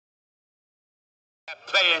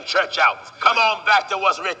Playing church out. Come on back to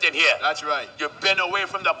what's written here. That's right. You've been away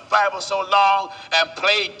from the Bible so long and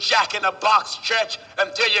played Jack in the Box church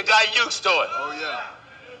until you got used to it. Oh,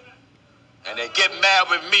 yeah. And they get mad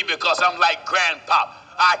with me because I'm like Grandpop.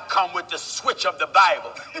 I come with the switch of the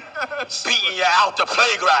Bible, beating you out the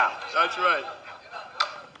playground. That's right.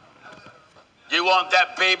 You want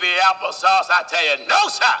that baby applesauce? I tell you, no,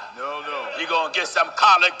 sir. No. You're going to get some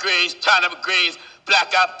collard greens, turnip greens,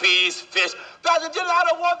 black-eyed peas, fish. Pastor Jennings, I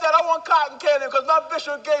don't want that. I want cotton candy because my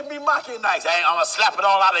bishop gave me monkey knives. I'm going to slap it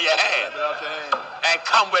all out of your hand and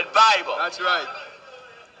come with Bible. That's right.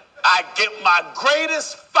 I get my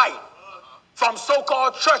greatest fight from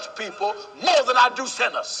so-called church people more than I do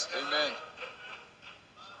sinners. Amen.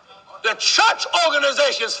 The church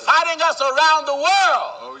organization is fighting us around the world.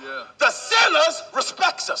 Oh, yeah. The sinners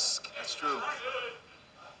respects us. That's true.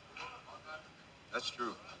 That's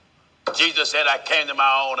true. Jesus said, I came to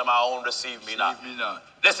my own, and my own received me not. Receive me not.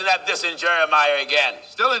 Listen at this in Jeremiah again.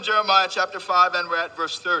 Still in Jeremiah chapter 5, and we're at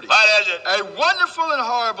verse 30. What is it? A wonderful and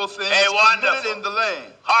horrible thing is committed in the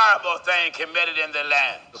land. Horrible thing committed in the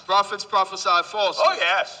land. The prophets prophesy falsely. Oh,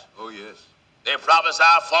 yes. Oh, yes. They prophesy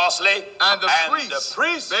falsely. And the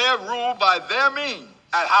priests bear rule by their means.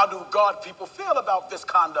 And how do God people feel about this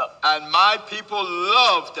conduct? And my people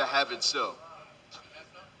love to have it so.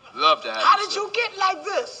 Love to have it so. How did you get like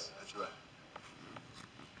this? That's right.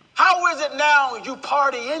 How is it now you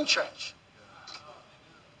party in church?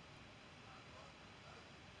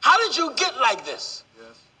 How did you get like this?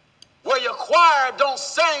 Yes. Where your choir don't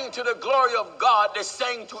sing to the glory of God, they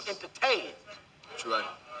sing to entertain. That's right.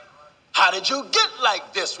 How did you get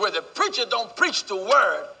like this, where the preacher don't preach the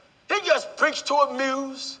word? He just preach to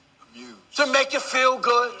amuse, to make you feel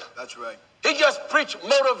good. That's right. He just preach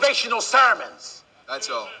motivational sermons. That's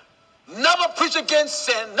all. Never preach against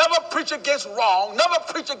sin, never preach against wrong, never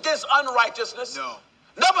preach against unrighteousness. No.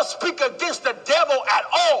 Never speak against the devil at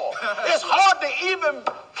all. It's hard to even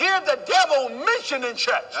hear the devil mentioned in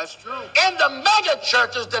church. That's true. In the mega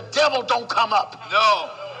churches, the devil don't come up. No.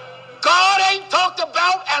 God ain't talked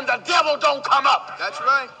about and the devil don't come up. That's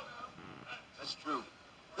right. That's true.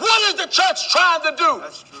 What is the church trying to do?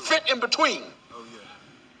 That's true. Fit in between. Oh, yeah.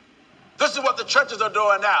 This is what the churches are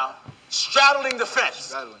doing now, straddling the fence.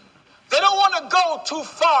 Straddling. They don't want to go too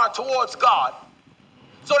far towards God,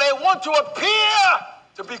 so they want to appear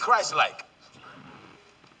to be Christ-like.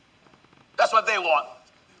 That's what they want.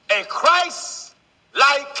 A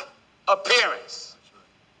Christ-like appearance.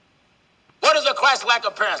 What is a Christ-like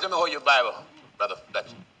appearance? Let me hold your Bible, Brother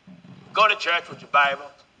Fletcher. Go to church with your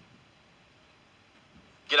Bible.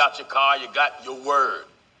 Get out your car, you got your word.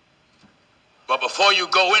 But before you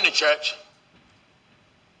go into church,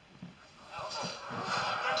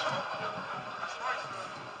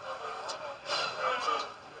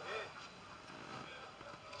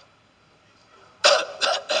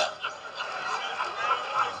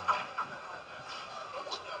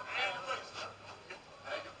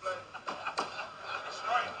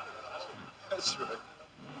 That's right.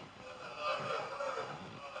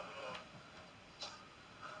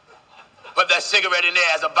 put that cigarette in there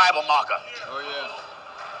as a Bible marker. Oh,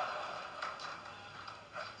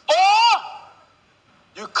 yeah.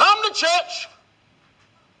 Or you come to church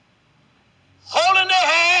holding the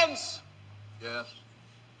hands Yes.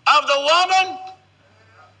 of the woman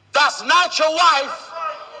that's not your wife,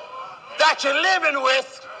 that you're living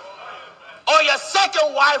with, or your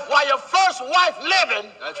second wife while your first wife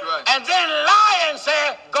living. That's right. And then lie and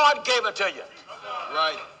say, God gave it to you.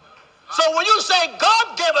 Right. So when you say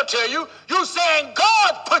God gave it to you, you're saying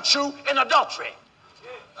God put you in adultery.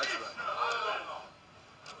 That's right.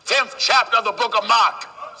 10th chapter of the book of Mark.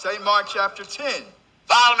 St. Mark chapter 10.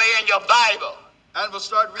 Follow me in your Bible. And we'll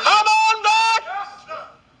start reading. Come on back.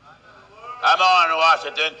 Come on,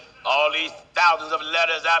 Washington. All these thousands of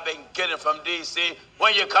letters I've been getting from D.C.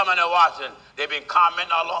 When you're coming to Washington, they've been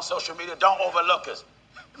commenting all on social media. Don't overlook us.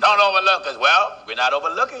 Don't overlook us. Well, we're not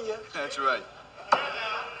overlooking you. That's right.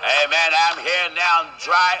 Hey, man, I'm here now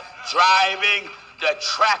driving the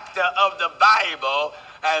tractor of the Bible,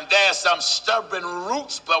 and there's some stubborn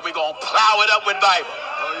roots, but we're going to plow it up with Bible.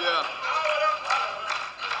 Oh, yeah.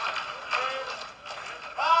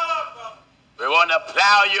 We want to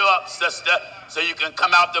plow you up, sister, so you can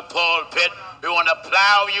come out the pulpit. We want to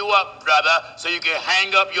plow you up, brother, so you can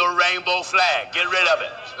hang up your rainbow flag. Get rid of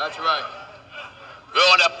it. That's right. We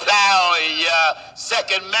want to plow your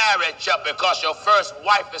second marriage up because your first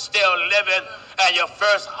wife is still living and your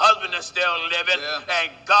first husband is still living,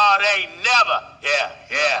 and God ain't never.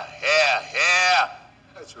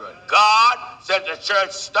 That's right. God said the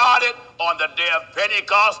church started on the day of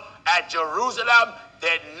Pentecost at Jerusalem,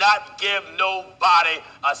 did not give nobody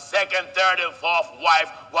a second, third, and fourth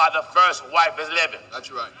wife while the first wife is living.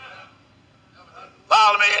 That's right.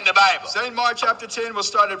 Follow me in the Bible. St. Mark chapter 10, we'll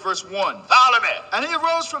start at verse 1. Follow me. And he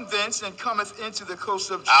arose from thence and cometh into the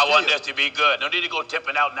coast of Judea. I want this to be good. No need to go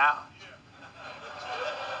tipping out now.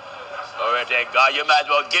 Glory to God. You might as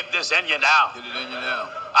well get this in you now. Get it in you now.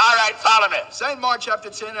 All right, follow me. St. Mark chapter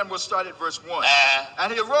 10, and we'll start at verse 1.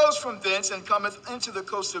 And he arose from thence and cometh into the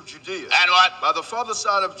coast of Judea. And what? By the farther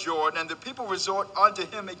side of Jordan, and the people resort unto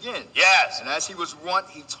him again. Yes. And as he was wont,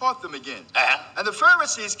 he taught them again. Uh-huh. And the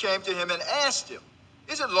Pharisees came to him and asked him,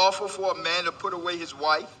 is it lawful for a man to put away his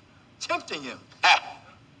wife? Tempting him.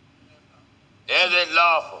 Is it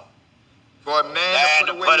lawful For a man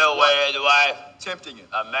to put away his wife? Tempting him.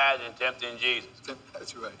 Imagine tempting Jesus.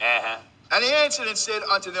 That's right. Uh-huh. And he answered and said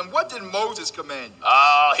unto them, what did Moses command you?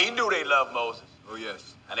 Oh, he knew they loved Moses. Oh,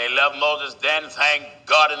 yes. And they loved Moses then, thank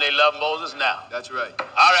God, and they love Moses now. That's right. All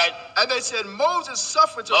right. And they said, Moses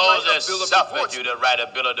suffered to write a bill of divorce. Moses suffered you to write a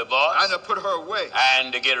bill of divorce. And to put her away.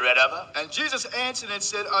 And to get rid of her. And Jesus answered and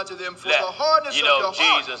said unto them, for the hardness of your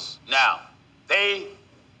heart. Jesus, now, they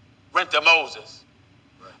went to Moses.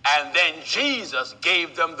 Right. And then Jesus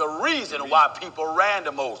gave them the reason why people ran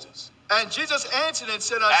to Moses. And Jesus answered and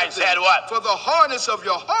said unto them, said what? for the hardness of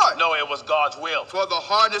your heart. No, it was God's will. For the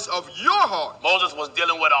hardness of your heart. Moses was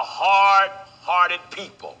dealing with a hard-hearted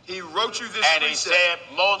people. He wrote you this precept. And he said,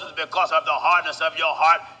 Moses, because of the hardness of your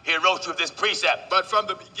heart, he wrote you this precept. But from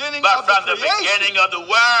the beginning of the beginning of the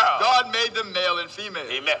world, God made them male and female.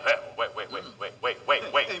 He made, wait.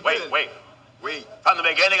 From the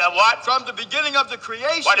beginning of what? From the beginning of the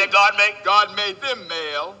creation. What did God make? God made them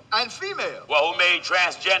male and female. Well, who made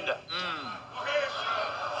transgender?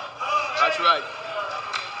 That's right.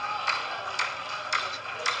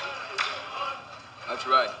 That's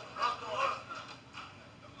right.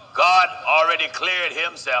 God already cleared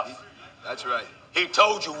himself. That's right. He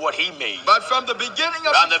told you what he made. But from the beginning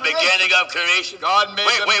of beginning of creation, God made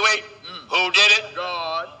them. Wait. Who did it?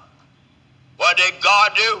 God. What did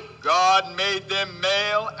God do? God made them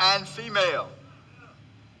male and female.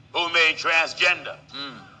 Who made transgender?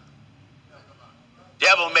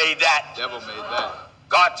 Devil made that. Devil made that.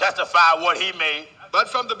 God testified what he made. But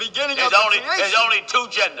from the beginning of the creation. There's only two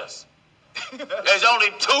genders. There's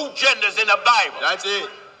only two genders in the Bible. That's it.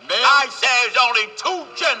 I say there's only two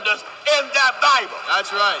genders in that Bible.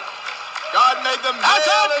 That's right. God made them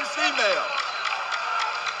male and female.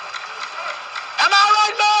 Am I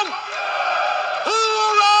right, man?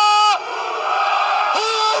 Hoorah!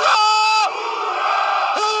 Hoorah!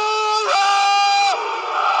 Hoorah!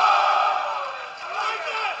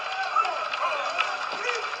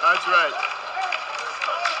 That's right.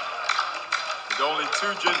 There's only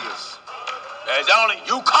two genders. There's only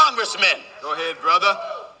you congressmen. Go ahead, brother.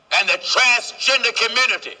 And the transgender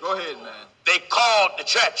community. Go ahead, man. They called the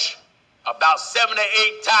church about 7 or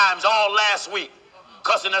 8 times all last week,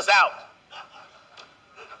 cussing us out.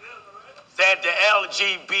 Said the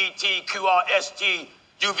LGBTQRST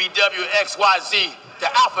UVWXYZ, the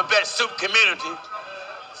alphabet soup community,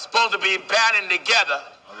 supposed to be banding together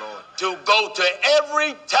to go to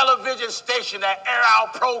every television station that air our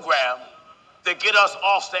program to get us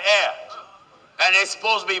off the air. And they're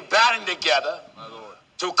supposed to be banding together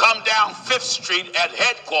to come down 5th Street at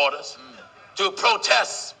headquarters to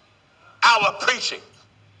protest our preaching.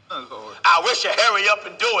 I wish you'd hurry up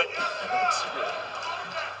and do it.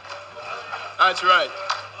 That's right.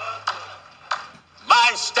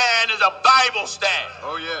 My stand is a Bible stand.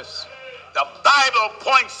 Oh, yes. The Bible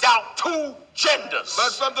points out two genders.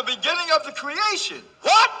 But from the beginning of the creation.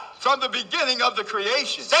 What? From the beginning of the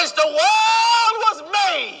creation. Since the world was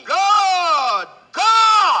made. God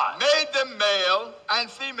made them male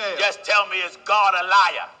and female. Just tell me, is God a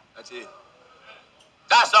liar? That's it.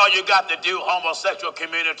 That's all you got to do, homosexual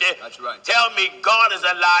community. That's right. Tell me God is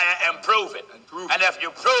a liar and prove it. And if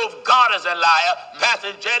you prove God is a liar,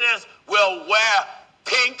 Pastor Jennings will wear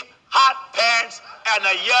pink hot pants and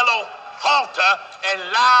a yellow halter and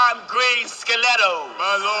lime green stilettos.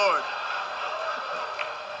 My Lord.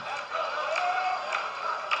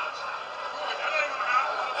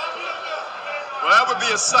 Well, that would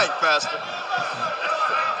be a sight, Pastor.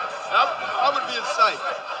 That would be a sight.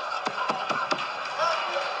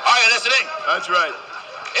 Are you listening? That's right.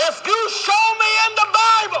 If you show me in the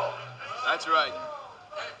Bible. That's right.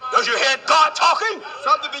 Did you hear God talking?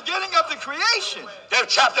 From the beginning of the creation. Give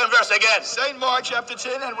chapter and verse again. St. Mark chapter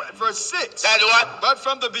 10 and verse 6. Said what? But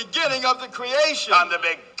from the beginning of the creation. From the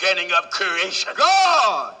beginning of creation.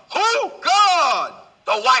 God. Who? God.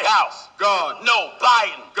 The White House. God. No,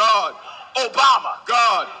 Biden. God. Obama.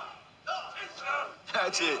 God.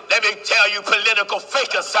 That's it. Let me tell you political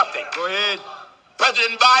fakers something. Go ahead.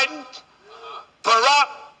 President Biden, Barack,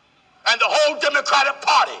 and the whole Democratic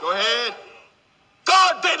Party. Go ahead.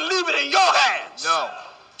 God didn't leave it in your hands. No.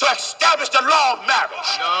 To establish the law of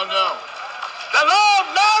marriage. No, no. The law of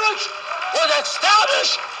marriage was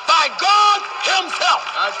established by God himself.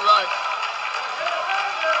 That's right.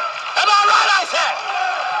 Am I right, I said?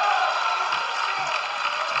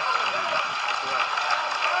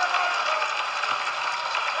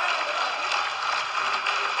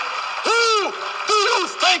 Who do you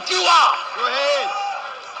think you are? Go ahead.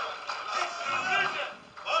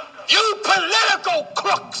 You political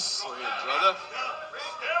crooks. Go ahead, brother.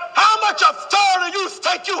 How much authority you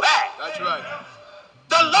think you had? That's right.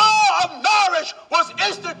 The law of marriage was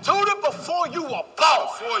instituted before you were born.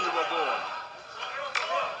 Before you were born.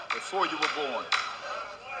 Before you were born.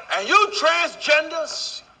 And you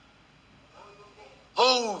transgenders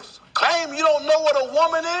who claim you don't know what a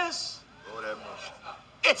woman is, Lord have mercy.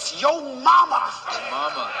 it's your mama. Your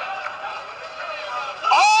mama.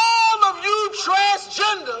 All of you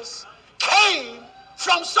transgenders came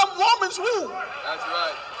from some woman's womb. That's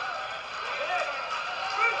right.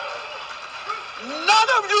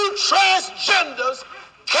 None of you transgenders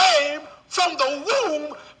came from the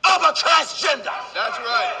womb of a transgender. That's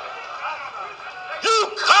right.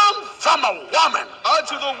 You come from a woman.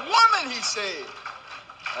 Unto the woman, he said.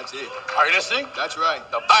 That's it. Are you listening? That's right.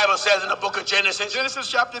 The Bible says in the book of Genesis. Genesis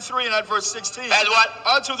chapter 3 and at verse 16. And what?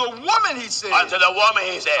 Unto the woman, he said. Unto the woman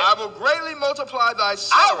he said. I will greatly multiply thy I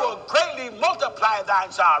sorrow. will greatly multiply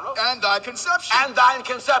thine sorrow. And thy conception. And thine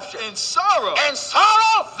conception. In sorrow. In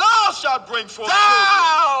sorrow. Thou shalt bring forth children.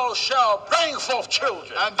 Thou shalt bring forth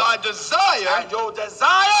children. And thy desire. And your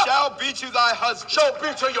desire. Shall be to thy husband. Shall be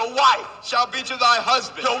to your wife. Shall be to thy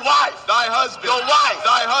husband. Your wife. Thy husband. Your wife.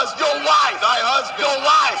 Thy husband. Your wife. Thy husband. Your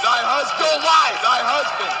wife. Thy husband. Your wife. Thy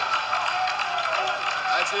husband.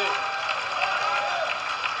 That's it.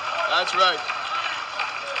 That's right.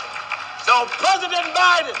 So President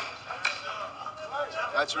Biden.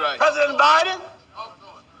 That's right. President Biden. Oh,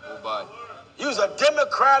 Biden. He's a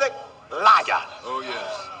Democratic liar. Oh,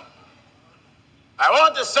 yes. I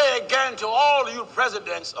want to say again to all you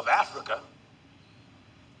presidents of Africa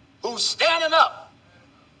who's standing up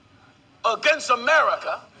against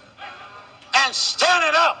America and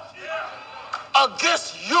standing up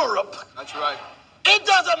against Europe. That's right. It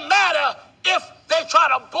doesn't matter if they try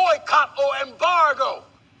to boycott or embargo.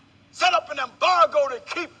 Set up an embargo to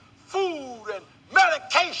keep food and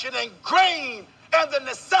medication and grain and the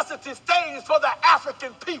necessity things for the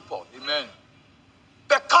African people. Amen.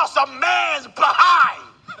 Because a man's behind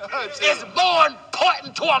That's is it. more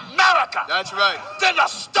important to America That's right. than a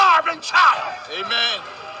starving child. Amen.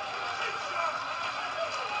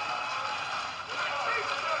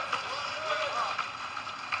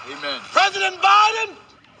 Amen. President Biden,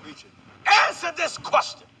 Preach it. answer this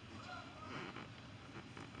question.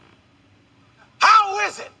 How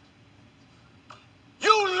is it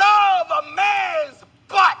you love a man's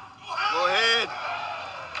butt Go ahead.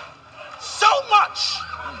 so much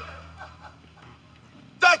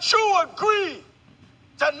that you agree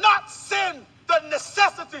to not send the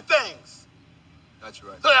necessity things That's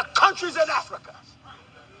right. to the countries in Africa?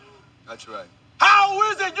 That's right. How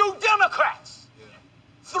is it you Democrats Yeah.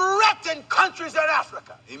 threaten countries in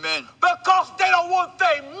Africa Amen. because they don't want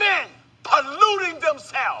their men polluting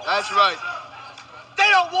themselves? That's right. They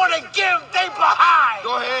don't want to give their behind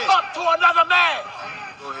Go ahead. up to another man.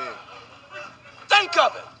 Go ahead. Think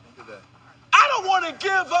of it. Think of that. I don't want to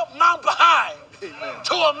give up my behind Amen.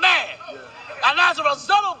 to a man. Yeah. And as a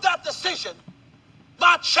result of that decision,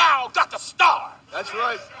 my child got to starve. That's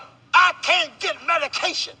right. I can't get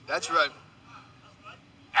medication. That's right.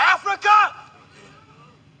 Africa,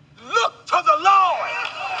 look to the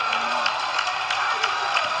Lord.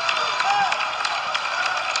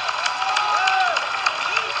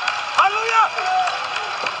 Hallelujah.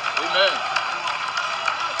 Amen.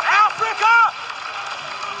 Africa,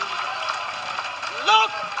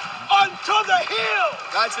 look unto the hill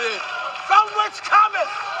That's it. from which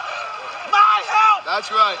cometh my help.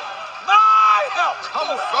 That's right. My help. Come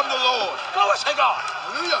from the Lord. Glory to God.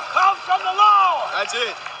 Hallelujah. Come from the Lord. That's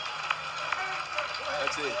it.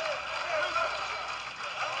 That's it.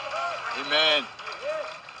 Amen.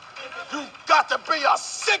 You got to be a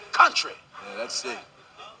sick country. Yeah, that's sick.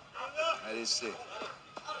 That is sick.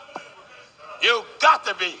 You got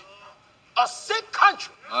to be a sick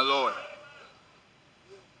country My Lord.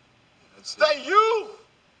 That's it. that you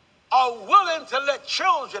are willing to let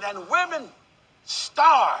children and women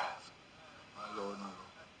starve My Lord, my Lord.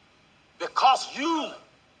 because you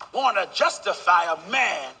want to justify a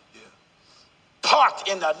man Yeah. part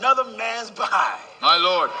in another man's behind. My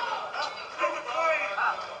Lord.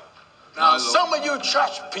 Now, some of you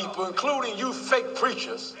church people, including you fake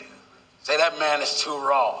preachers, say that man is too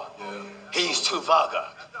raw. Yeah. He's too vulgar.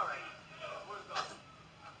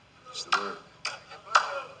 That's the word.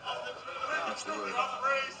 That's the word.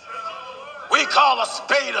 We call a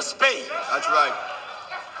spade a spade. That's right.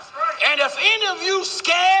 And if any of you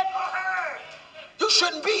scared, you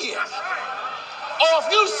shouldn't be here. Or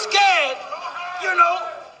if you scared, you know,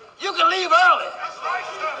 you can leave early.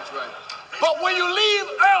 That's right. But when you leave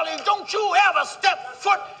early, don't you ever step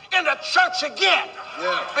foot in the church again.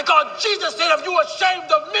 Yeah. Because Jesus said, if you're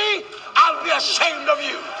ashamed of me, I'll be ashamed of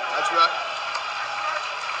you. That's right.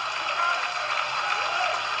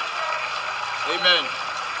 Amen.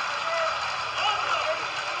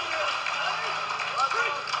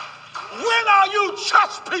 When are you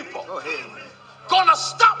church people Go ahead, man. gonna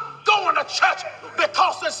stop going to church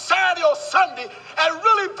because it's Saturday or Sunday and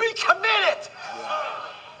really be committed? Yeah.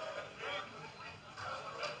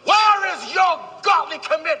 Where is your godly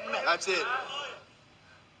commitment? That's it.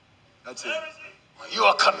 That's it. You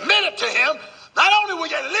are committed to him. Not only will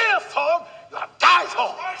you live for him, you'll die for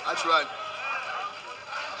him. That's right.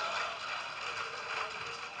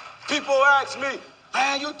 People ask me,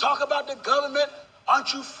 man, you talk about the government.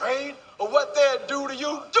 Aren't you afraid of what they'll do to you?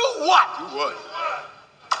 Do what? Do what?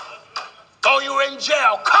 Throw you in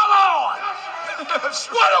jail. Come on.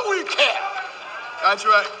 What do we care? That's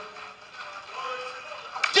right.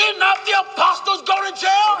 Did not the apostles go to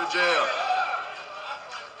jail? Go to jail.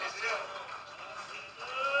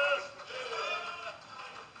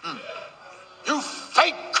 You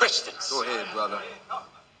fake Christians. Go ahead, brother.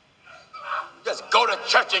 Just go to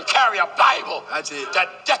church and carry a Bible. That's it. To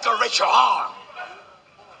decorate your arm.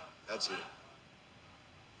 That's it.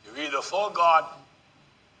 You're either for God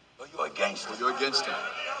or you're against him. Or you're against him.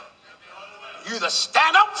 You either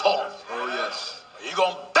stand up for him Oh, yes. or you're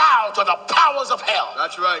going to bow to the powers of hell.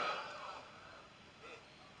 That's right.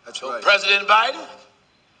 That's So right. President Biden,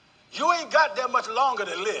 you ain't got that much longer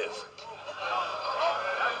to live.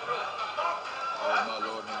 Oh, my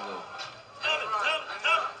Lord, my Lord.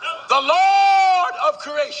 The Lord of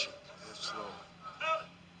creation, Yes, Lord.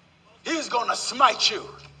 he's going to smite you.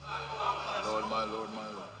 My Lord, my Lord, my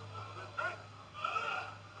Lord.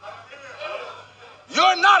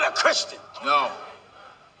 You're not a Christian. No.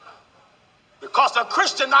 Because a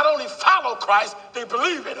Christian not only follow Christ, they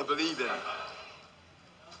believe in I him. believe in it.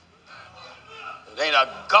 It ain't a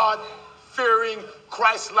God-fearing,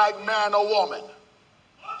 Christ-like man or woman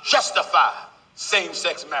justify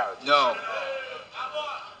same-sex marriage. No.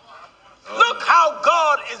 Oh, Look how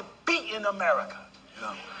God is beating America.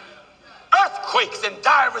 no. Earthquakes in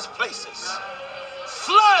diverse places.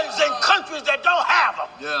 Floods in countries that don't have them.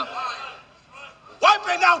 Yeah.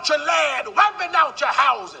 Wiping out your land, wiping out your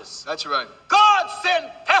houses. That's right. God sent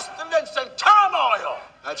pestilence and turmoil.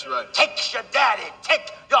 That's right. Take your daddy,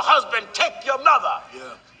 take your husband, take your mother.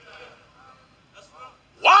 Yeah.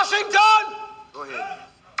 Washington, Go ahead.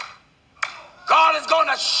 God is going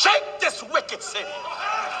to shake this wicked city.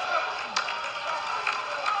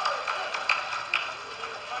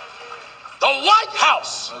 The White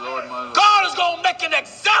House, My Lord, my Lord. God is going to make an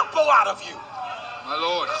example out of you. My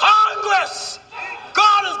Lord. Congress,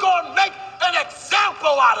 God is going to make an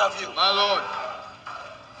example out of you. My Lord.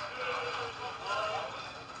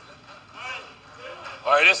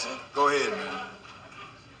 All right, listen. Go ahead, man.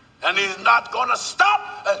 And he's not going to stop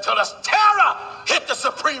until this terror hit the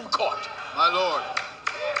Supreme Court. My Lord.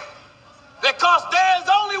 Because there's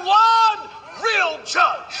only one real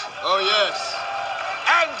judge. Oh, yes.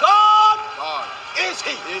 And God God is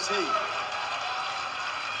he. is he.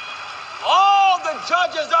 All the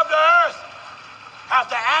judges of the earth have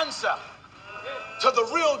to answer to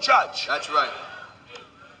the real judge. That's right.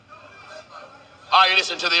 Are you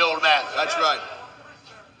listening to the old man? That's right.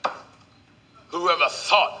 Whoever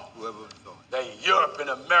thought Whoever thought. that Europe and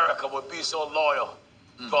America would be so loyal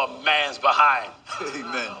to a man's behind,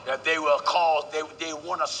 Amen. that they will cause, they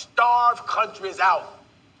want to starve countries out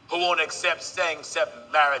who won't accept same-sex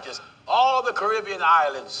marriages. All the Caribbean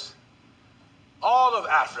islands, all of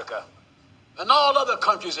Africa, and all other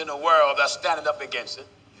countries in the world that's standing up against it.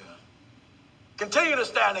 Yeah. Continue to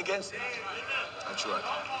stand against it. That's right.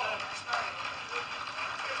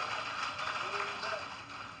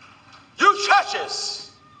 You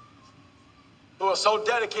churches who are so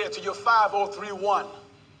dedicated to your 5031,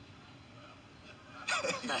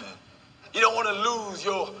 Amen. you don't want to lose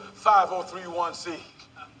your 5031C.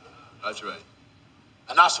 That's right.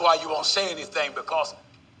 And that's why you won't say anything, because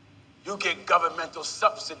you get governmental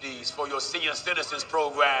subsidies for your senior citizens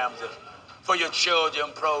programs and for your children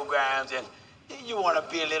programs, and You want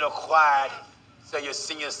to be a little quiet so your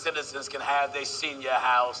senior citizens can have their senior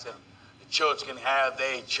house and the children can have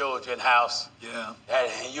their children's house. Yeah.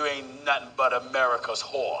 And you ain't nothing but America's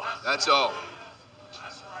whore. That's all.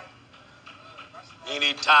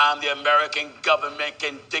 Anytime the American government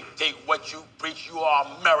can dictate what you preach, you are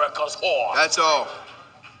America's whore. That's all.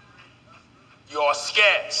 You're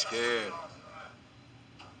scared. Scared.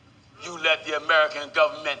 You let the American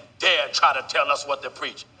government dare try to tell us what to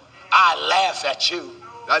preach. I laugh at you.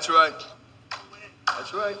 That's right.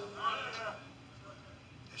 That's right.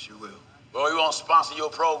 Yes, you will. Well, we won't sponsor your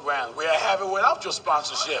program. We'll have it without your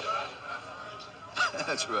sponsorship.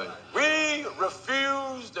 That's right. We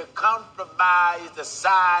refuse to compromise the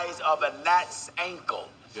size of a gnat's ankle.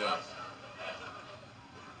 Yeah.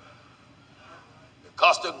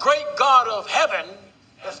 Because the great God of heaven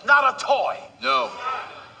is not a toy. No.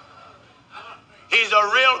 He's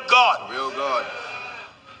a real God. Real God.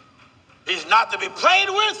 He's not to be played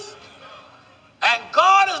with, and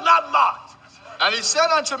God is not mocked. And he said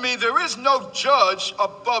unto me, there is no judge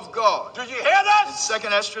above God. Did you hear that? In 2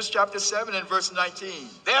 Esdras chapter 7 and verse 19.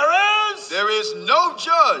 There is no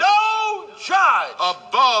judge. No judge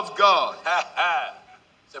above God.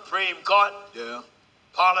 Supreme Court. Yeah.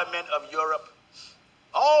 Parliament of Europe.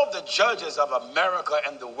 All the judges of America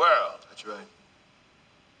and the world. That's right.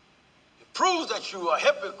 It proves that you are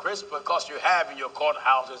hypocrites because you have in your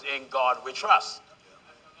courthouses, in God we trust.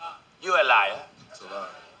 You're a liar. That's a lie.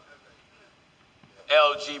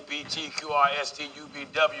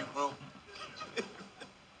 LGBTQRSTUBW group.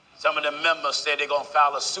 Some of the members say they're going to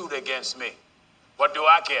file a suit against me. What do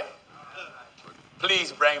I care?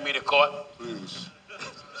 Please bring me to court. Please.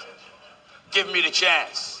 Give me the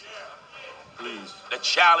chance. Please. To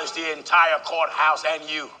challenge the entire courthouse and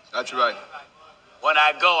you. That's right. When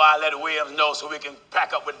I go, I let Williams know so we can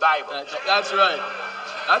pack up with Bible. That's right.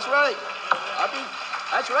 That's right.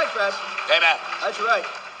 That's right, Pastor. Amen. That's right.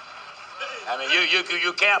 I mean,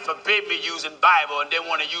 you can't forbid me using Bible and then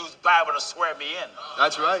want to use Bible to swear me in.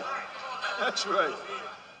 That's right. That's right.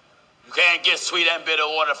 You can't get sweet and bitter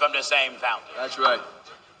water from the same fountain. That's right.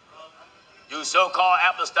 You so-called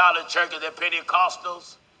apostolic churches and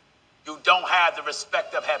Pentecostals, you don't have the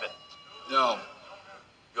respect of heaven. No.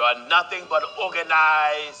 You are nothing but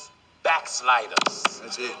organized backsliders.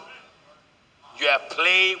 That's it. You have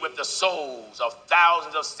played with the souls of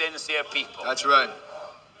thousands of sincere people. That's right.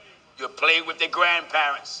 You played with their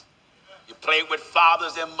grandparents. You played with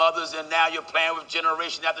fathers and mothers, and now you're playing with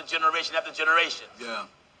generation after generation after generation. Yeah.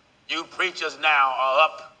 You preachers now are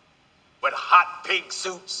up with hot pink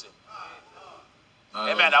suits.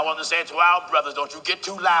 Amen. I want to say to our brothers, don't you get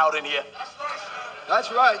too loud in here. That's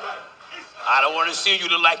right. I don't want to see you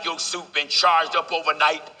look like your suit been charged up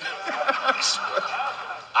overnight. That's right.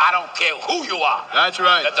 I don't care who you are. That's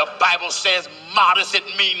right. That the Bible says modest, it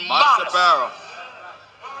means modest. Apparel.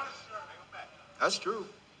 That's true.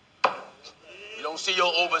 You don't see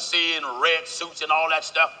your overseer in red suits and all that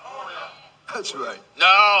stuff. That's right.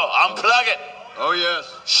 No, unplug it. Oh, yes.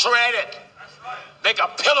 Shred it. Make a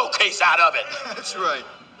pillowcase out of it. That's right.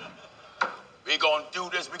 We're going to do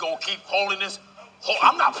this. We're going to keep holding this.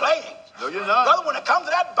 I'm not playing. No, you're not. Brother, when it comes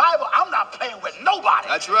to that Bible, I'm not playing with nobody.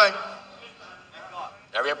 That's right.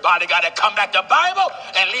 Everybody got to come back to Bible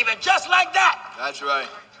and leave it just like that. That's right.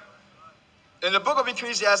 In the book of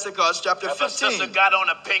Ecclesiasticus, chapter 15. If a sister got on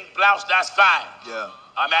a pink blouse, that's fine. Yeah.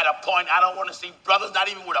 I'm at a point I don't want to see brothers, not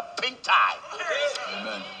even with a pink tie.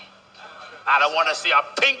 Amen. I don't want to see a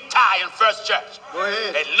pink tie in First Church. Go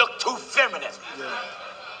ahead. It looked too feminine. Yeah.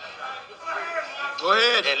 Go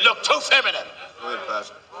ahead. It looked too feminine. Go ahead,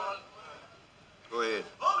 Pastor. Go ahead.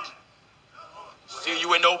 See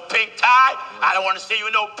you in no pink tie. I don't want to see you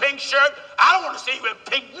in no pink shirt. I don't want to see you in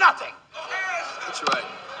pink nothing. That's right.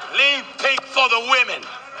 Leave pink for the women.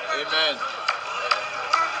 Amen.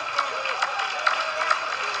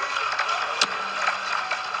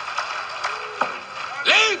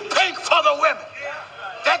 Leave pink for the women.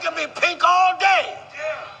 They can be pink all day.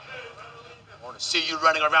 I want to see you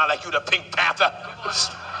running around like you the Pink Panther.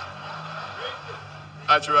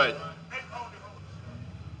 That's right.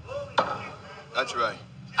 That's right.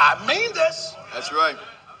 I mean this. That's right.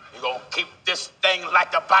 You're going to keep this thing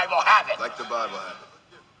like the Bible have it. Like the Bible has it.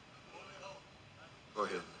 Go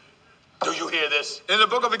ahead. Do you hear this? In the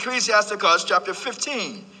book of Ecclesiasticus, chapter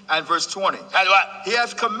 15 and verse 20. That's what? He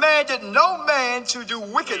hath commanded no man to do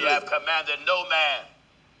wickedly. He hath commanded no man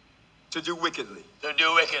to do wickedly. to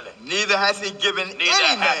do wickedly. Neither hath he given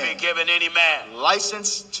any man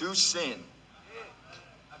license to sin.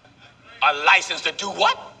 A license to do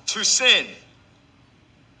what? To sin.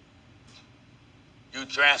 You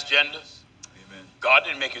transgenders. Amen. God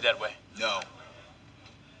didn't make you that way. No.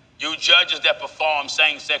 You judges that perform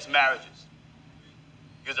same-sex marriages,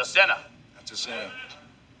 you're a sinner. That's a sinner.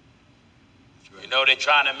 That's right. You know, they're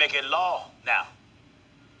trying to make it law now.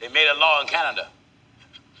 They made a law in Canada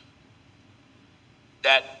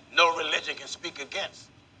that no religion can speak against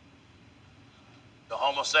the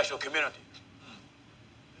homosexual community.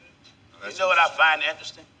 You know what I find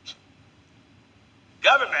interesting?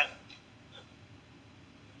 Government,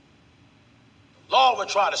 the law would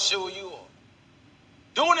try to sue you or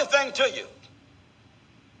do anything to you.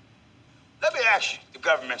 Let me ask you, the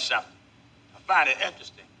government, something. I find it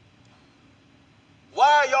interesting.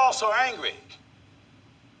 Why are y'all so angry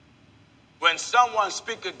when someone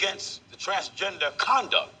speaks against the transgender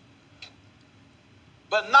conduct?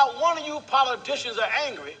 But not one of you politicians are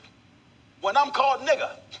angry when I'm called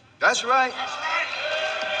nigger. That's right.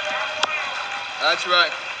 That's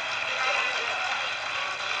right.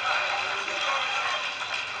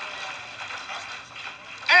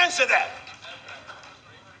 Answer that.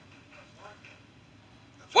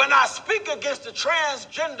 When I speak against the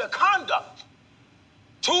transgender conduct,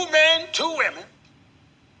 2 men, 2 women,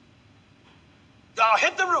 y'all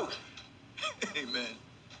hit the roof. Amen.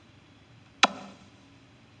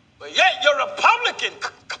 But yet your Republican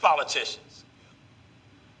politicians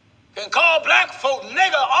can call black folk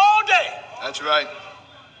nigger all day. That's right.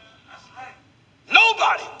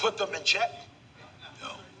 Nobody put them in check. No.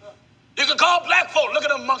 You can call black folk, look at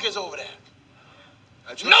them monkeys over there.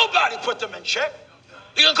 That's right. Nobody put them in check.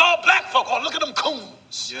 You can call black folk, or look at them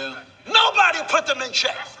coons. Yeah. Nobody put them in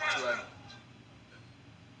check. That's right.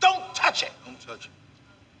 Don't touch it. Don't touch it.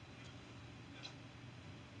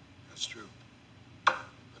 That's true. But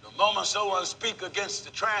the moment someone speaks against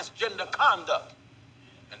the transgender conduct,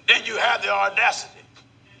 and then you have the audacity.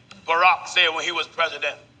 Barack said when he was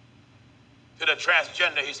president to the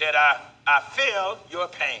transgender, he said, I feel your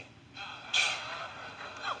pain.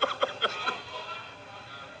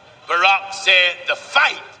 Barack said the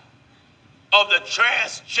fight of the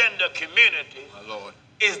transgender community My Lord.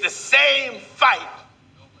 is the same fight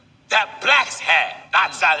that blacks had.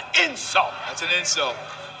 That's an insult. That's an insult.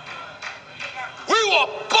 We were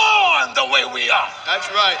born the way we are. That's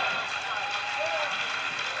right.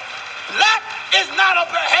 Black is not a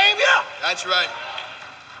behavior. That's right.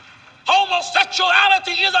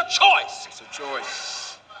 Homosexuality is a choice. It's a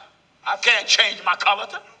choice. I can't change my color.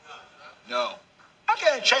 No. I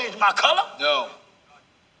can't change my color. No.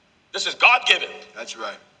 This is God-given. That's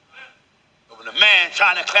right. But when a man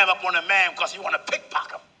trying to climb up on a man because he want to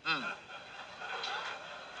pickpocket him.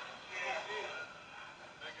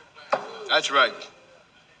 That's right.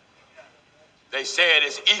 They said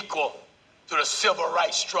it's equal to the civil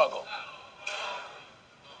rights struggle.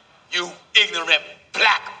 You ignorant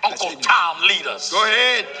black Uncle Tom leaders. Go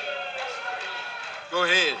ahead. Go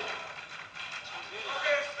ahead.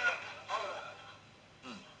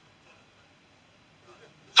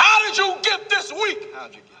 How did you get this week?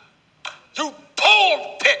 How'd you get? You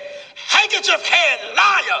pulpit, handkerchief head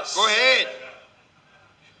liars. Go ahead.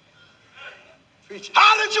 Preach it.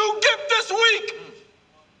 How did you get this week?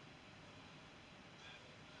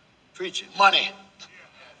 Preach it. Money.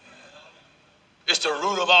 It's the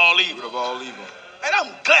root of all evil. Root of all evil. And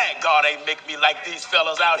I'm glad God ain't make me like these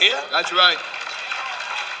fellas out here. That's right.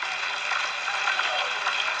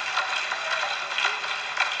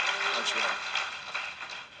 That's right.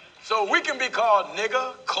 So we can be called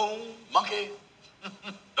nigger, coon, monkey.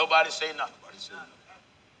 Nobody say nothing. Nobody say nothing.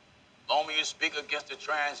 Only you speak against the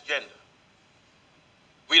transgender.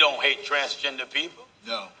 We don't hate transgender people.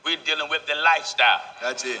 No. We're dealing with the lifestyle.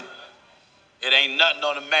 That's it. It ain't nothing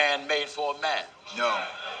on a man made for a man. No.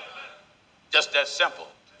 Just that simple.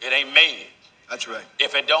 It ain't made. That's right.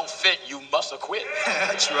 If it don't fit, you must have quit.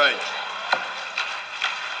 That's right.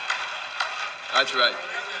 That's right.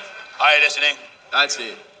 Are you listening? That's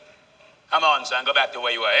it. Come on, son. Go back to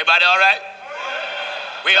where you were. Everybody all right?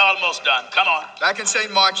 We almost done. Come on. Back in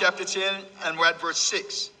St. Mark chapter 10, and we're at verse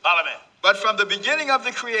 6. Follow me. But from the beginning of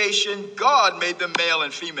the creation, God made them male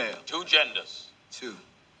and female. 2 genders. 2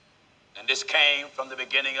 And this came from the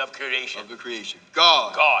beginning of creation. of the creation.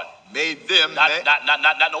 God made them.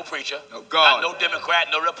 Not no preacher. No, God. Not no Democrat,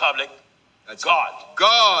 no Republic. That's God. It.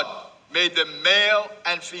 God made them male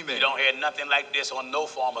and female. You don't hear nothing like this on no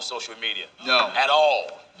form of social media. No. At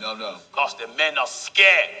all. No, no. Because the men are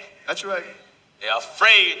scared. That's right. They're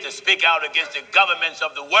afraid to speak out against the governments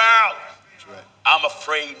of the world. That's right. I'm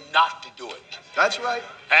afraid not to do it. That's right.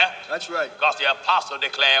 Huh? That's right. Because the apostle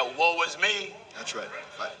declared, woe is me. That's right.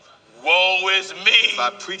 Woe is me. If I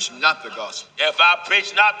preach not the gospel. If I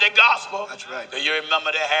preach not the gospel. That's right. Do you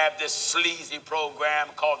remember they have this sleazy program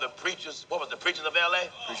called the Preachers? What was the Preachers of L.A.?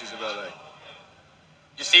 Preachers of L.A.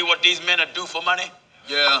 You see what these men do for money?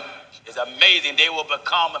 Yeah. It's amazing. They will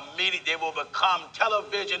become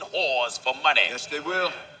television whores for money. Yes, they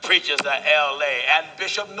will. Preachers of L.A. and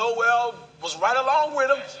Bishop Noel was right along with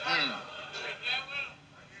them.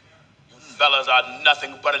 You fellas are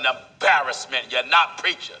nothing but an embarrassment. You're not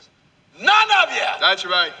preachers. None of you. That's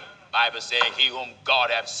right. Bible says, he whom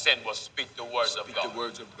God hath sent will speak the words of God. The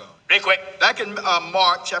words of God. Real quick. Back in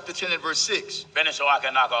Mark chapter 10 and verse 6. Finish so I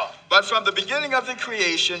can knock off. But from the beginning of the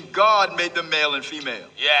creation, God made them male and female.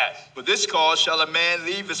 Yes. For this cause shall a man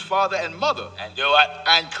leave his father and mother. And do what?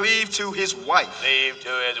 And cleave to his wife. Cleave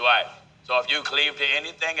to his wife. So if you cleave to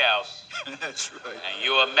anything else. That's right. And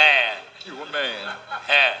you a man. You a man.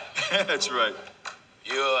 Yeah. That's right.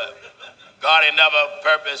 God ain't never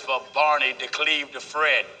purpose for Barney to cleave to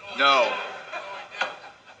Fred. No.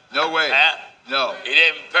 No way. Huh? No. He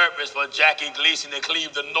didn't purpose for Jackie Gleason to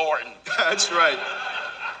cleave to Norton. That's right.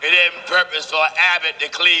 He didn't purpose for Abbott to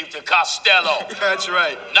cleave to Costello. That's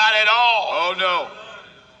right. Not at all. Oh,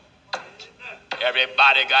 no.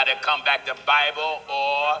 Everybody got to come back to Bible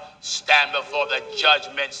or stand before the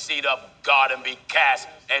judgment seat of God and be cast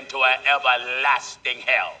into an everlasting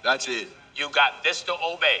hell. That's it. You got this to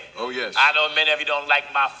obey. Oh, yes. I know many of you don't like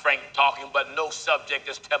my frank talking, but no subject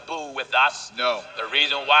is taboo with us. No. The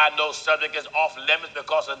reason why no subject is off limits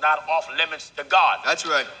because it's not off limits to God. That's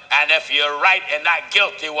right. And if you're right and not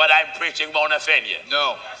guilty, what I'm preaching won't offend you.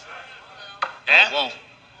 No. Eh? It won't.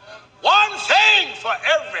 One thing for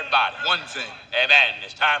everybody. One thing. Amen.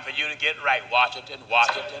 It's time for you to get right. Washington,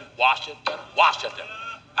 Washington, Washington, Washington.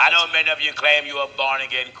 I know many of you claim you are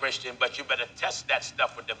born-again Christian, but you better test that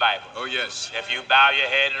stuff with the Bible. Oh, yes. If you bow your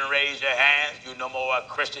head and raise your hands, you're no more a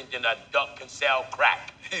Christian than a duck can sell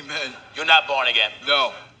crack. Amen. You're not born again.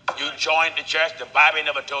 No. You joined the church. The Bible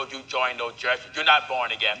never told you join no church. You're not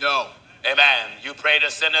born again. No. Amen. You pray the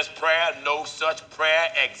sinner's prayer. No such prayer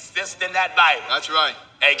exists in that Bible. That's right.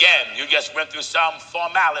 Again, you just went through some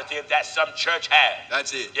formality that some church has.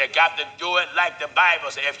 That's it. You got to do it like the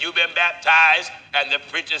Bible says. If you've been baptized and the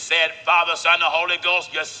preacher said Father, Son, and Holy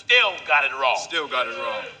Ghost, you still got it wrong. Still got it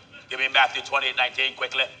wrong. Give me Matthew 28:19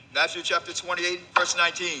 quickly. Matthew chapter 28, verse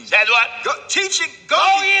 19. Says what?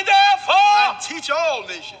 Go ye therefore and teach all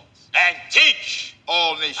nations. and teach.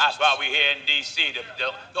 All nations. That's why we here in D.C.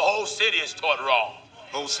 The whole city is taught wrong.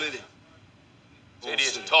 Whole city. City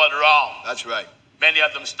is taught wrong. That's right. Many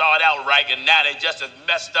of them start out right, and now they just as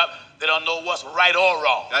messed up. They don't know what's right or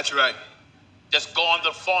wrong. That's right. Just going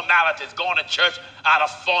to formalities, going to church out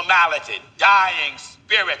of formality, dying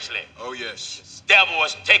spiritually. Oh, yes. The devil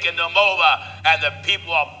is taking them over, and the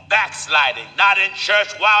people are backsliding, not in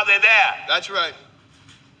church while they're there. That's right.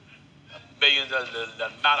 Millions of the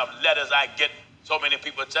amount of letters I get, so many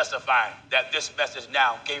people testifying that this message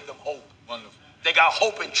now gave them hope. Wonderful. They got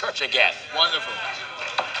hope in church again. Wonderful.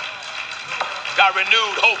 Got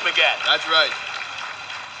renewed hope again. That's right.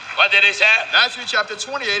 What did he say? Matthew chapter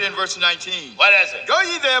 28 and verse 19. What is it? Go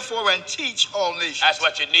ye therefore and teach all nations. That's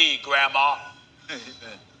what you need, Grandma. Amen.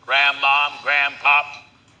 Grandmom, grandpop,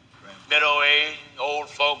 middle-aged, old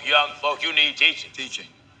folk, young folk, you need teaching. Teaching.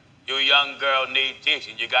 You young girl need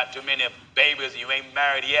teaching. You got too many babies and you ain't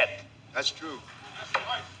married yet. That's true.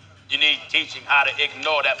 You need teaching how to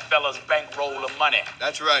ignore that fella's bankroll of money.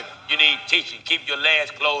 That's right. You need teaching. Keep your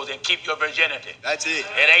legs closed and keep your virginity. That's it.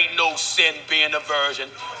 It ain't no sin being a virgin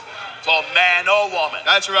for man or woman.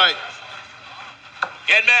 That's right.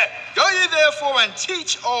 Get me? Go ye therefore and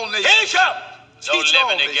teach all nations. Teach them. No Teach all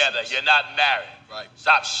living together. nations. You're not married. Right.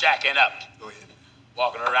 Stop shacking up. Go ahead.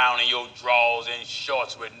 Walking around in your drawers and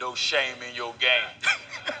shorts with no shame in your game.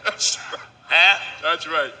 That's right. Huh? That's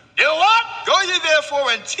right. You what? Go ye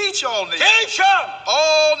therefore and teach all nations. Teach them.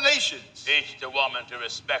 All nations. Teach the woman to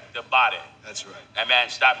respect the body. That's right. And man,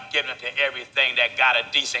 stop giving it to everything that got a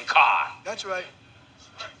decent car. That's right.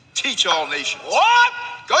 Teach all nations. What?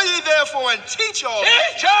 Go ye therefore and teach all nations.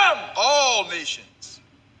 Teach them. All nations.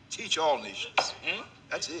 Teach all nations. Hmm?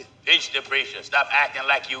 That's it. Teach the preacher. Stop acting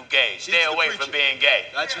like you gay. Teach Stay the away preacher. from being gay.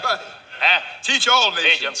 That's right. Huh? Teach all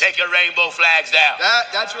Teach them. nations. Take your rainbow flags down.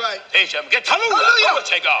 That's right. Teach them. Get Hallelujah.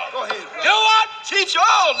 take off. Go ahead. Do what? Teach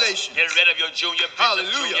all nations. Get rid of your junior bishops,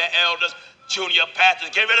 Hallelujah. junior elders, junior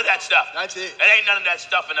pastors. Get rid of that stuff. That's it. It ain't none of that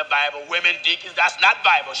stuff in the Bible. Women, deacons, that's not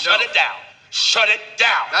Bible. Shut No. it down. Shut it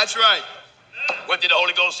down. That's right. What did the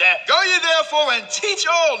Holy Ghost say? Go ye therefore and teach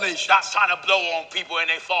all nations. Stop trying to blow on people and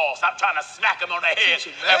they fall. Stop trying to smack them on the head Teach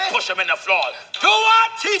 'em, and man. push them in the floor. Do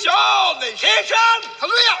what? Teach all nations. Teach them.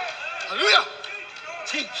 Hallelujah. Hallelujah.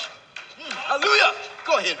 Teach. Hallelujah.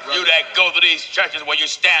 Go ahead, brother. You that go to these churches where you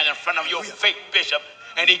stand in front of your fake bishop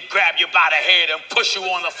and he grab you by the head and push you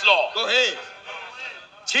on the floor. Go ahead.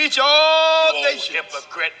 Teach all you nations.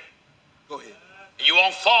 Hypocrite. Go ahead. You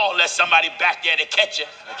won't fall unless somebody back there to catch you.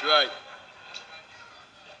 That's right.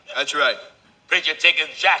 That's right. Preacher take his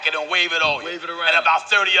jacket and wave it on you. Wave it around. And about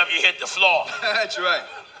 30 of you hit the floor. That's right.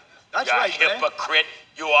 That's You're right, a hypocrite.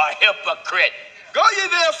 You are a hypocrite. Go ye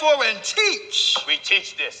therefore and teach. We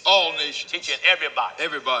teach this. All nations. Teaching everybody.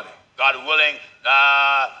 Everybody. God willing,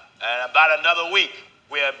 in about another week,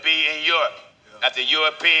 we'll be in Europe at the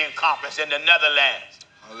European Conference in the Netherlands.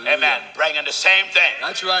 Hallelujah. Amen. Bringing the same thing.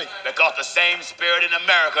 That's right. Because the same spirit in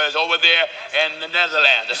America is over there in the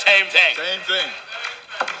Netherlands. The same thing. Same thing.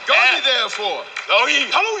 Go ye therefore. Go ye.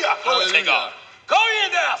 Hallelujah. Glory to God. Go ye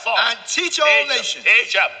therefore. And teach all nations.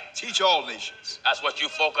 Teach them. Teach all nations. That's what you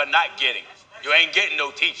folk are not getting. You ain't getting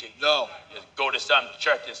no teaching. No. Just go to some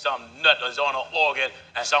church and some nut is on an organ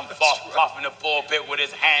and some false prophet in the pulpit with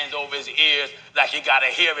his hands over his ears like he got a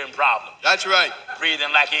hearing problem. That's right.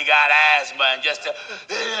 Breathing like he got asthma and just Lord.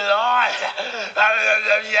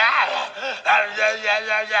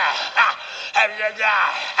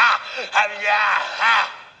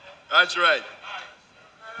 That's right.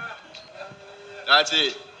 That's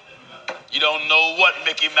it. You don't know what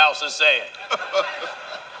Mickey Mouse is saying.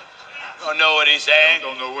 Don't know what he's saying.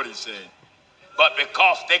 Don't know what he's saying. But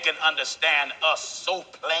because they can understand us so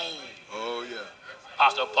plain. Oh, yeah.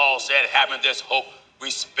 Apostle Paul said, having this hope,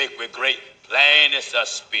 we speak with great plainness of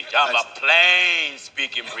speech. I'm a plain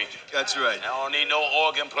speaking preacher. That's right. I don't need no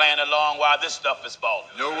organ playing along while this stuff is falling.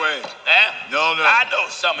 No way. Eh? No. I know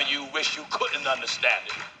some of you wish you couldn't understand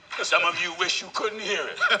it. Some of you wish you couldn't hear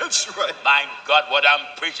it. That's right. My God, what I'm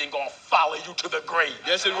preaching gonna follow you to the grave.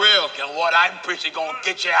 Yes, it will. And what I'm preaching gonna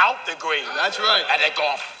get you out the grave. That's right. And they're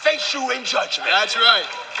gonna face you in judgment. That's right.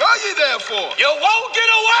 Go ye therefore. You won't get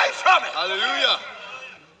away from it. Hallelujah.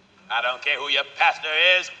 I don't care who your pastor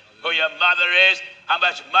is, who your mother is, how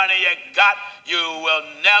much money you got, you will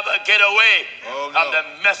never get away from the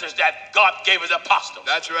message that God gave his apostles.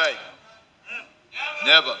 That's right.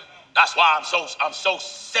 Never. That's why I'm so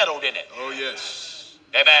settled in it. Oh, yes.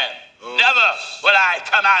 Amen. Oh, Never yes. will I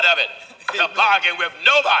come out of it to bargain with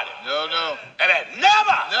nobody. No. Amen.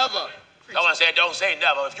 Never. Never. Someone said, don't say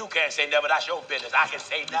never. If you can't say never, that's your business. I can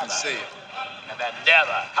say never. Say it. Amen.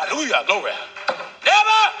 Never. Hallelujah. Glory.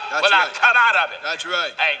 Never will I come out of it. That's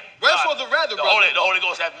right. Hey, wherefore the rather, the Holy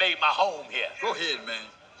Ghost has made my home here. Go ahead, man.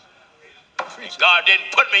 Preach it. God didn't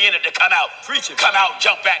put me in it to come out. Preach it. Come out,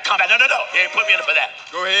 jump back, come back. No. He ain't put me in it for that.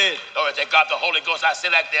 Go ahead. Glory to God, the Holy Ghost. I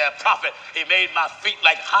said like the prophet, he made my feet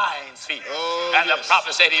like hinds feet. Oh, and the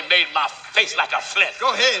prophet said he made my face like a flint. Go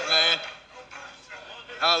ahead, man.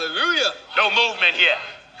 Hallelujah. No movement here.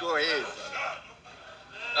 Go ahead.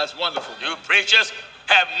 That's wonderful. You preachers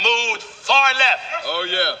have moved far left. Oh,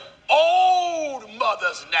 yeah. Old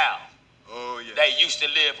mothers now. Oh, yeah. They used to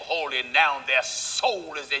live holy. Now their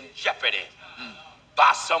soul is in jeopardy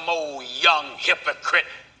by some old young hypocrite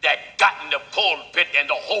that got in the pulpit and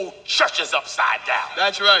the whole church is upside down.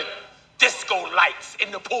 That's right. Disco lights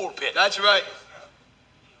in the pulpit. That's right.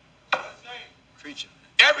 Preach it.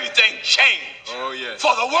 Everything changed. Oh, yes.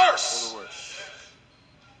 For the worse. For the worse.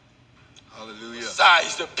 Hallelujah.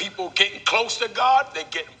 Besides the people getting close to God, they're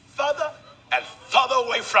getting further and further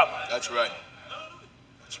away from Him. That's right.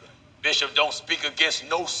 That's right. Bishop, don't speak against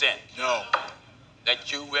no sin. No.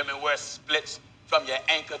 That you women wear splits from your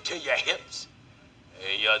ankle to your hips.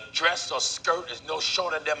 Your dress or skirt is no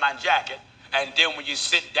shorter than my jacket. And then when you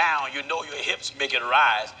sit down, you know your hips make it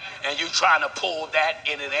rise. And you trying to pull that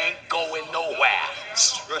and it ain't going nowhere.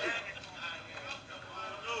 That's right.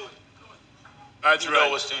 That's you right.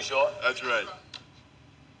 know it's too short. That's right.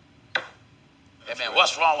 Hey man,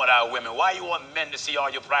 what's wrong with our women? Why you want men to see all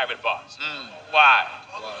your private parts? Why?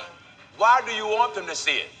 Why do you want them to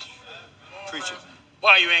see it? Preach it.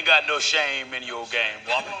 Why you ain't got no shame in your game,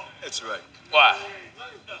 woman? That's right. Why?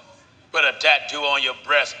 Put a tattoo on your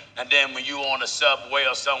breast, and then when you on a subway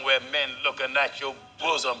or somewhere, men looking at your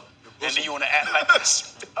bosom, and then you want to act like,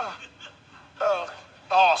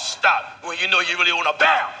 oh, stop. When you know you really want to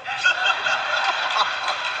bounce.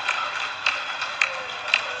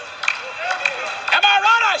 Am I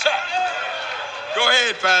right, I say? Go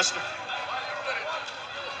ahead, Pastor.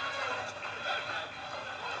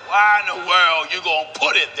 Why in the world you gonna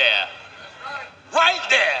put it there? Right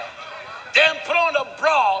there. Then put on a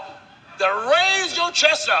bra that raise your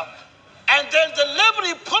chest up, and then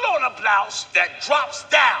deliberately put on a blouse that drops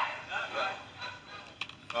down.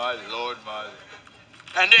 My Lord, my Lord.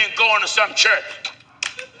 And then go into some church.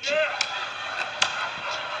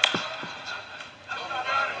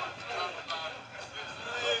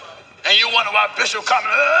 And you wonder why Bishop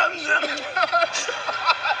coming.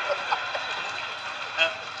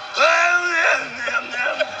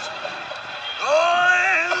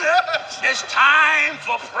 It's time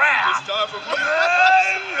for prayer. It's time for prayer.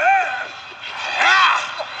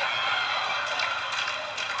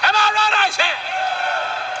 Am I right, I said?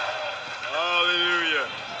 Hallelujah.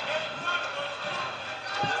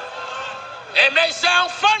 It may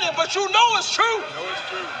sound funny, but you know it's true. No, it's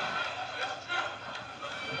true.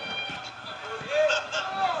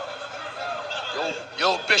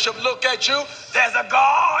 Your bishop look at you, there's a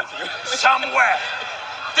God somewhere.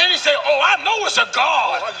 Then he say, oh, I know it's a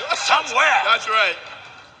God somewhere. That's right.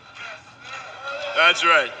 That's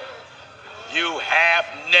right. You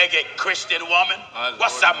half-naked Christian woman,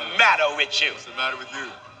 what's the matter with you? What's the matter with you?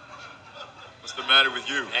 What's the matter with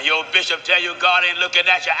you? And your bishop tell you God ain't looking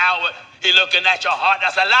at your outward, he looking at your heart.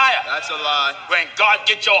 That's a liar. That's a lie. When God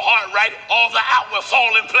get your heart right, all the outward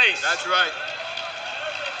fall in place. That's right.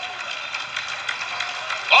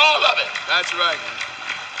 All of it. That's right.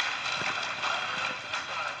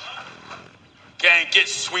 Can't get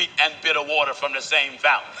sweet and bitter water from the same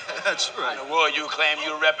fountain. That's right. In the world you claim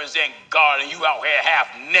you represent God and you out here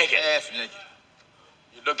half naked. Half naked.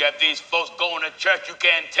 You look at these folks going to church, you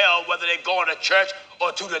can't tell whether they're going to church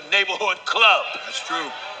or to the neighborhood club. That's true.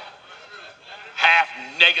 Half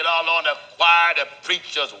naked all on the choir, the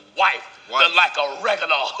preacher's wife. They're like a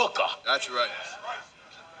regular hooker. That's right.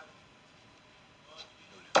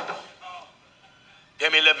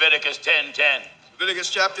 Give me Leviticus 10:10. Leviticus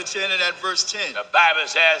chapter 10 and at verse 10. The Bible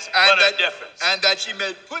says, put a difference. And that ye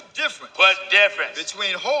may put difference. Put difference.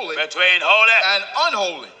 Between holy. Between holy. And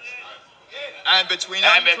unholy. And between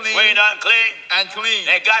unclean. Between unclean. And clean.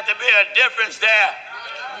 There got to be a difference there.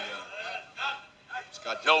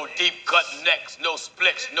 No deep cut necks, no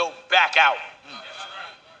splits, no back out.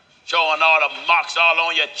 Showing all the marks all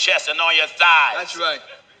on your chest and on your thighs. That's right.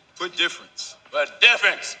 Put difference. But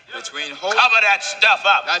difference. Between holy. Cover that stuff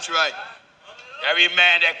up. That's right. Every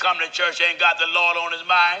man that come to church ain't got the Lord on his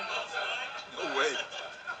mind. No way.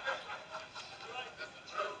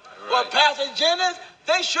 Right. Well, Pastor Jennings,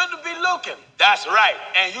 they shouldn't be looking. That's right.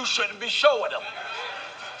 And you shouldn't be showing them.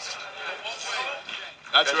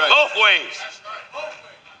 That's right. Both ways.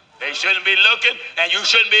 They shouldn't be looking and you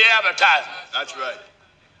shouldn't be advertising. That's right.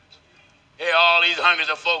 Here all these hundreds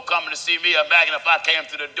of folk coming to see me. Imagine if I came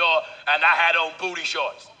through the door and I had on booty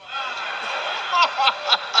shorts.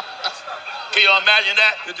 Can you imagine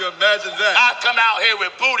that? Could you imagine that? I come out here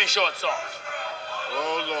with booty shorts on.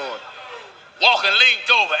 Oh, Lord. Walking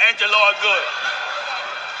linked over. Ain't the Lord good?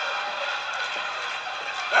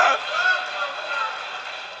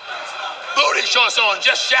 Booty shorts on,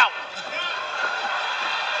 just shouting.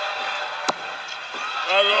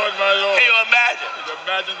 My Lord, my Lord. Can you imagine? Can you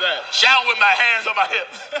imagine that? Shouting with my hands on my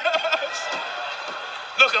hips.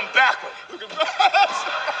 Looking backward.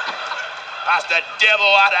 That's the devil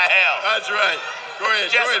out of hell. That's right. Go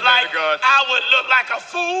ahead. Just go ahead, like man of God. I would look like a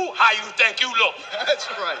fool, how you think you look? That's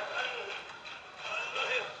right.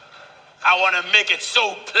 I want to make it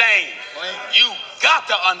so plain. You got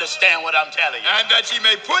to understand what I'm telling you. And that ye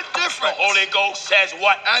may put difference. The Holy Ghost says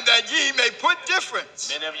what? And that ye may put difference.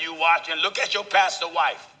 Many of you watching, look at your pastor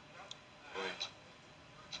wife.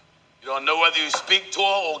 You don't know whether you speak to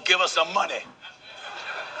her or give her some money.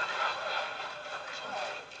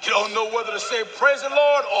 You don't know whether to say praise the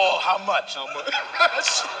Lord or how much.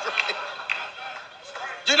 That's right.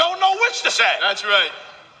 You don't know which to say. That's right.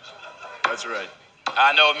 That's right.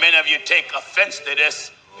 I know many of you take offense to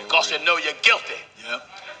this because you know you're guilty. Yeah.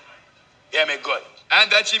 Hear me good. And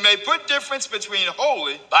that ye may put difference between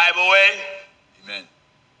holy. Bible way. Amen.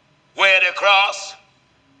 Way of the cross.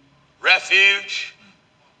 Refuge.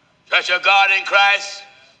 Church of God in Christ.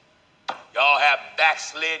 Y'all have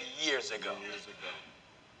backslid years ago.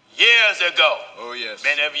 Years ago. Oh, yes.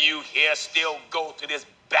 Many of you here still go to these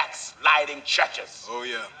backsliding churches. Oh,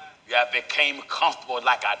 yeah. You have became comfortable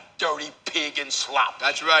like a dirty pig in slop.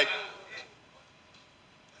 That's right.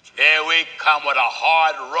 Here we come with a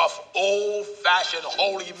hard, rough, old-fashioned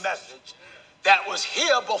holy message that was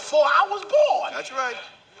here before I was born. That's right.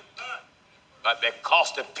 But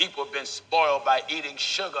because the people have been spoiled by eating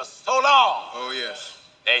sugar so long, oh, yes.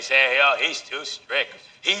 They say, hell, he's too strict.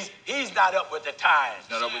 He's not up with the times.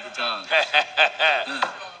 Not up with the times.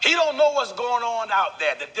 He don't know what's going on out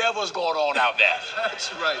there. The devil's going on out there.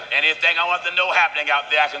 That's right. Anything I want to know happening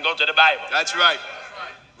out there, I can go to the Bible. That's right.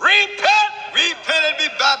 Repent. Repent and be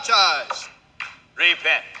baptized.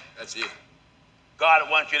 Repent. That's it. God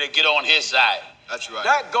wants you to get on his side. That's right.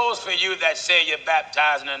 That goes for you that say you're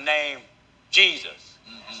baptized in the name Jesus.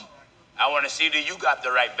 Mm-hmm. I want to see that you got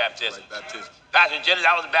the right baptism. Right baptism. Pastor Jennings,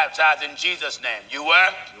 I was baptized in Jesus' name. You were?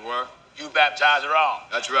 You were. You baptized wrong.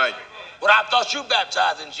 That's right. Well, I thought you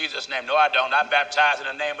baptized in Jesus' name. No, I don't. I baptize in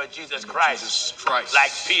the name of Jesus Christ. Jesus Christ.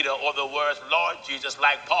 Like Peter, or the words Lord Jesus,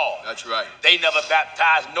 like Paul. That's right. They never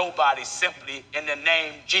baptized nobody simply in the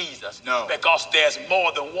name Jesus. No. Because there's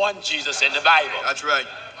more than one Jesus in the Bible. That's right.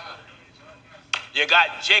 You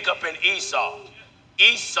got Jacob and Esau.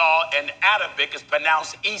 Esau in Arabic is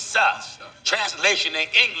pronounced Isa. Translation in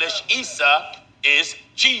English, Isa is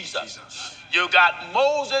Jesus. You got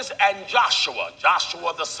Moses and Joshua.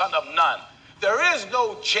 Joshua the son of Nun. There is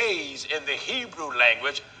no J's in the Hebrew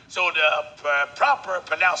language, so the proper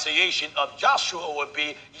pronunciation of Joshua would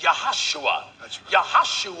be Yahashua. That's right.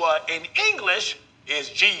 Yahashua in English is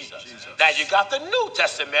Jesus. Now you got the New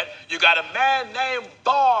Testament. You got a man named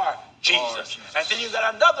Bar Jesus. And then you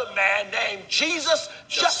got another man named Jesus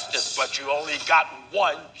Justice. But you only got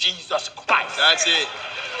one Jesus Christ. That's it.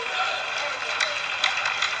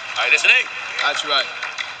 Are you listening? That's right.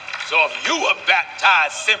 So if you were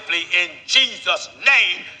baptized simply in Jesus'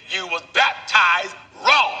 name, you was baptized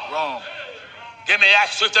wrong. Wrong. Give me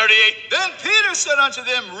Acts 2:38. Then Peter said unto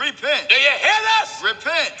them, repent. Do you hear this?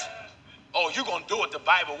 Repent. Oh, you're going to do it the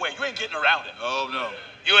Bible way. You ain't getting around it. Oh, no.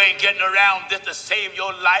 You ain't getting around this to save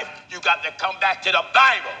your life. You got to come back to the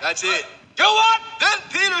Bible. That's it. Do what? Then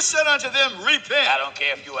Peter said unto them, repent. I don't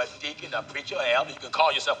care if you're a deacon, a preacher, or elder. You can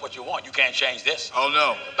call yourself what you want. You can't change this. Oh,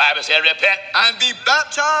 no. The Bible said repent. And be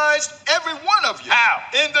baptized, every one of you. How?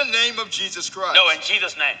 In the name of Jesus Christ. No, in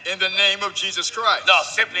Jesus' name. In the name of Jesus Christ. No,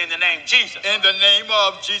 simply in the name Jesus. In the name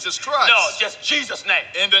of Jesus Christ. No, just Jesus' name.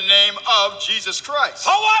 In the name of Jesus Christ. For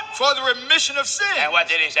what? For the remission of sin. And what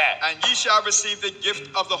did he say? And ye shall receive the gift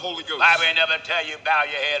of the Holy Ghost. Bible ain't never tell you bow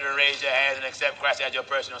your head and raise your hands and accept Christ as your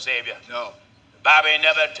personal Savior. No. Bible ain't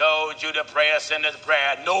never told you to pray a sinner's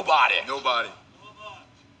prayer. Nobody. Nobody.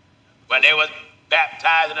 When they was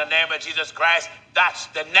baptized in the name of Jesus Christ, that's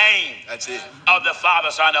the name. That's it. Of the Father,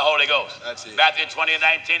 Son, and the Holy Ghost. That's it. Matthew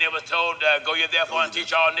 20:19, it was told, go ye therefore and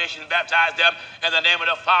teach all nations, baptize them in the name of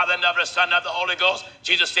the Father and of the Son and of the Holy Ghost.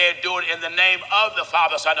 Jesus said, do it in the name of the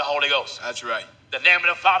Father, Son, and the Holy Ghost. That's right. The name of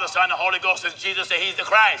the Father, Son, and the Holy Ghost is Jesus, and he's the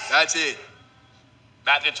Christ. That's it.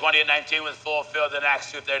 Matthew 20:19 was fulfilled in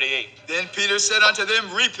Acts 2:38. Then Peter said unto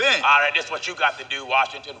them, repent. All right, this is what you got to do,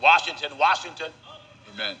 Washington. Washington.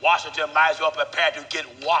 Amen. Washington might as well prepare to get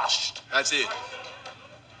washed. That's it.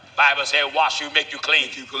 Bible says, wash you, make you clean.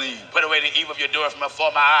 Make you clean. Put away the evil of your doing from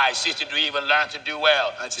before my eyes. Cease to do evil, learn to do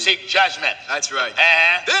well. That's it. Seek judgment. That's right.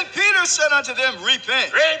 And then Peter said unto them,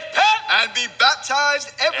 repent. Repent. And be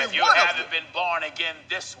baptized, every if you one of you. haven't been born again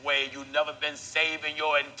this way, you've never been saved in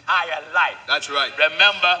your entire life. That's right.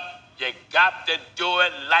 Remember, you got to do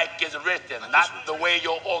it like it's written, not the way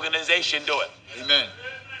your organization do it. Amen.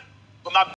 But my